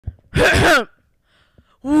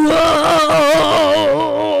Whoa!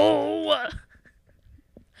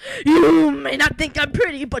 You may not think I'm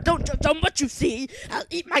pretty, but don't judge on what you see. I'll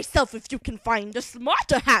eat myself if you can find a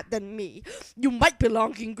smarter hat than me. You might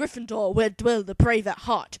belong in Gryffindor, where dwell the brave at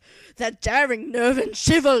heart. Their daring nerve and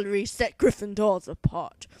chivalry set Gryffindors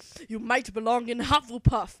apart. You might belong in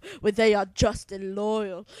Hufflepuff, where they are just and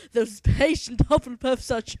loyal. Those patient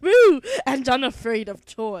Hufflepuffs are true and unafraid of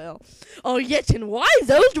toil. Or yet in wise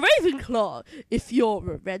old Ravenclaw, if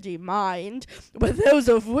you're a ready mind, where those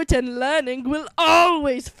of wit and learning will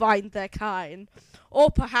always find their kind.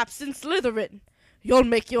 Or perhaps in Slytherin, you'll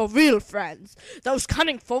make your real friends. Those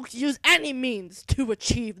cunning folks use any means to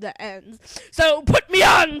achieve their ends. So put me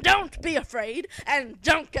on, don't be afraid, and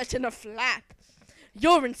don't get in a flap.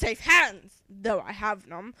 You're in safe hands, though I have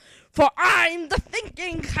none, for I'm the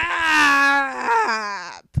thinking cap.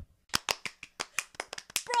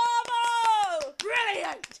 Bravo!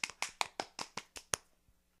 Brilliant!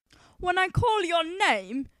 When I call your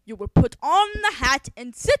name, you will put on the hat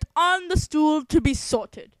and sit on the stool to be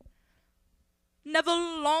sorted.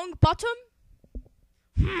 Neville Longbottom?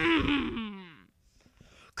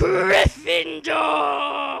 Gryffindor!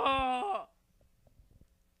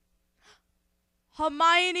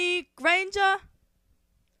 Hermione Granger?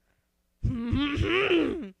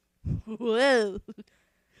 Well,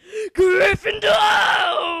 Gryffindor!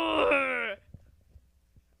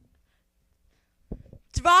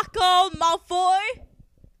 Draco Malfoy?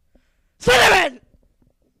 Slytherin!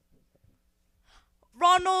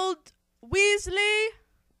 Ronald Weasley?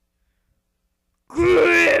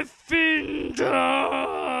 Gryffindor!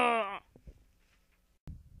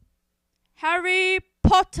 Harry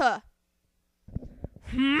Potter?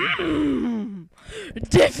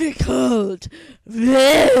 Difficult.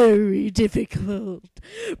 Very difficult.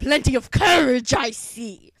 Plenty of courage, I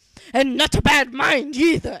see. And not a bad mind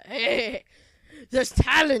either, eh? There's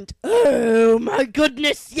talent. Oh, my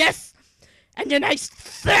goodness, yes. And a nice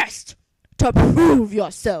thirst to prove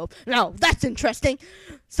yourself. Now, that's interesting.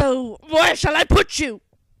 So, where shall I put you?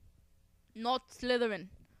 Not Slytherin.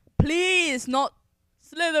 Please, not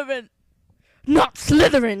Slytherin. Not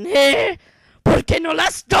Slytherin, eh? ¿Por qué no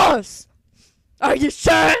las dos? Are you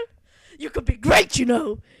sure? You could be great, you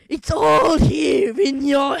know. It's all here in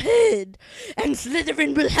your head. And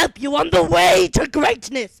Slytherin will help you on the way to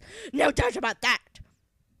greatness. No doubt about that.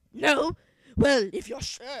 No? Well, if you're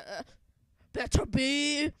sure, better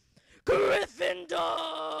be Gryffindor!